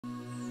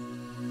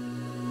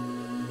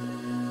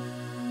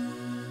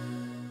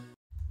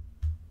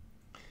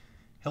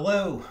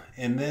Hello,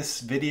 in this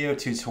video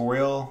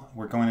tutorial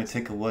we're going to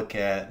take a look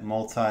at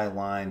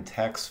multi-line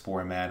text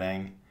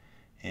formatting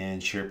in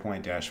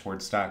SharePoint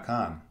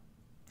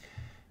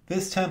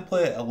This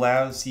template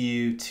allows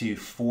you to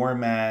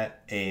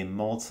format a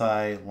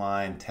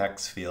multi-line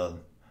text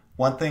field.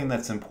 One thing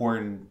that's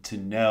important to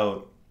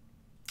note,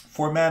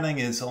 formatting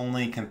is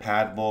only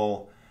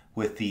compatible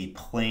with the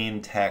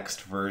plain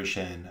text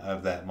version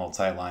of that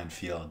multi-line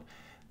field.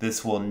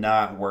 This will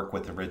not work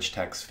with the rich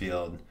text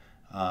field.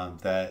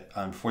 That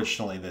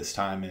unfortunately this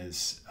time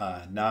is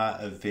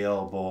not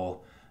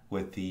available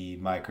with the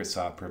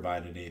Microsoft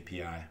provided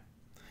API.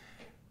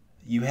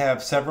 You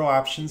have several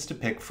options to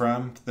pick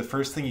from. The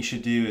first thing you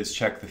should do is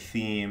check the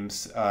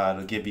themes.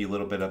 It'll give you a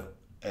little bit of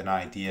an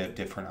idea of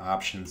different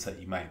options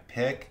that you might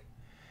pick.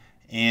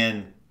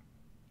 And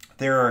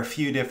there are a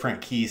few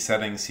different key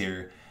settings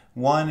here.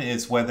 One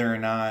is whether or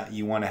not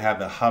you want to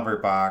have a hover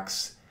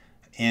box.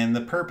 And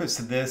the purpose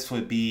of this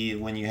would be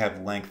when you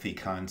have lengthy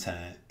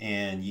content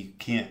and you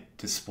can't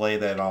display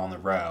that all in a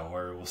row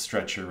or it will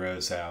stretch your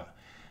rows out.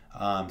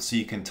 So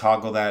you can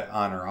toggle that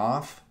on or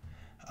off.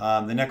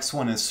 The next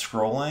one is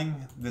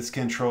scrolling. This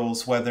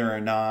controls whether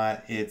or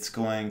not it's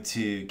going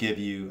to give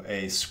you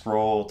a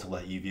scroll to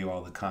let you view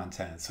all the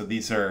content. So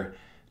these are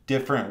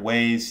different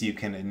ways you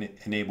can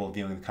enable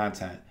viewing the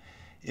content.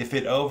 If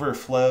it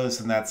overflows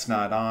and that's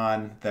not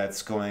on,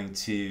 that's going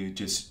to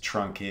just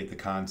truncate the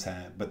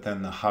content, but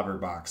then the hover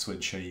box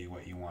would show you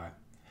what you want.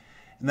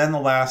 And then the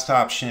last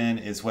option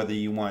is whether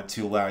you want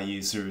to allow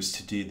users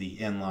to do the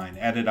inline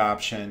edit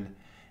option.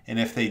 And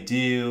if they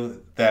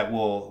do, that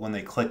will, when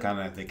they click on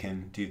it, they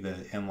can do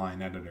the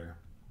inline editor.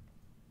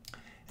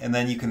 And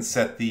then you can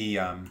set the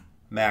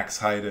max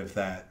height of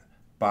that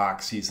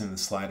box using the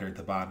slider at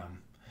the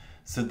bottom.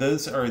 So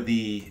those are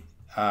the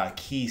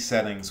key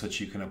settings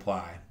which you can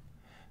apply.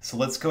 So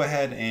let's go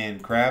ahead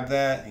and grab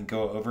that and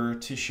go over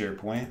to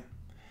SharePoint.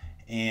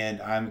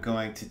 And I'm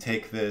going to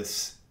take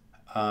this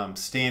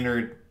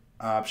standard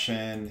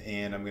option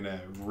and I'm going to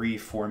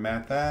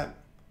reformat that.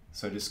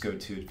 So just go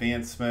to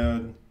advanced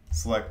mode,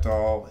 select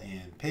all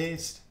and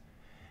paste.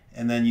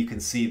 And then you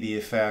can see the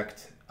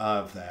effect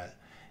of that.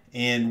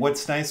 And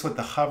what's nice with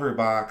the hover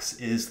box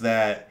is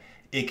that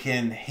it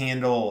can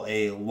handle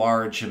a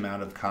large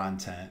amount of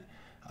content.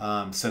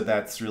 So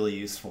that's really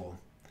useful.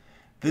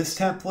 This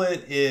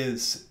template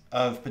is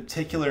of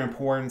particular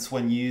importance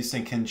when used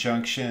in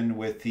conjunction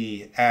with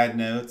the add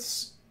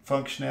notes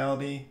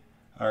functionality,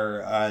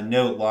 or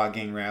note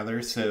logging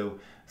rather. So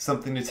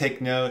something to take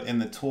note in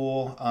the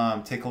tool,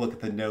 take a look at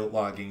the note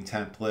logging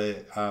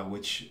template,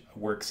 which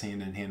works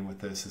hand in hand with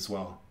this as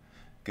well.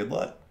 Good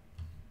luck.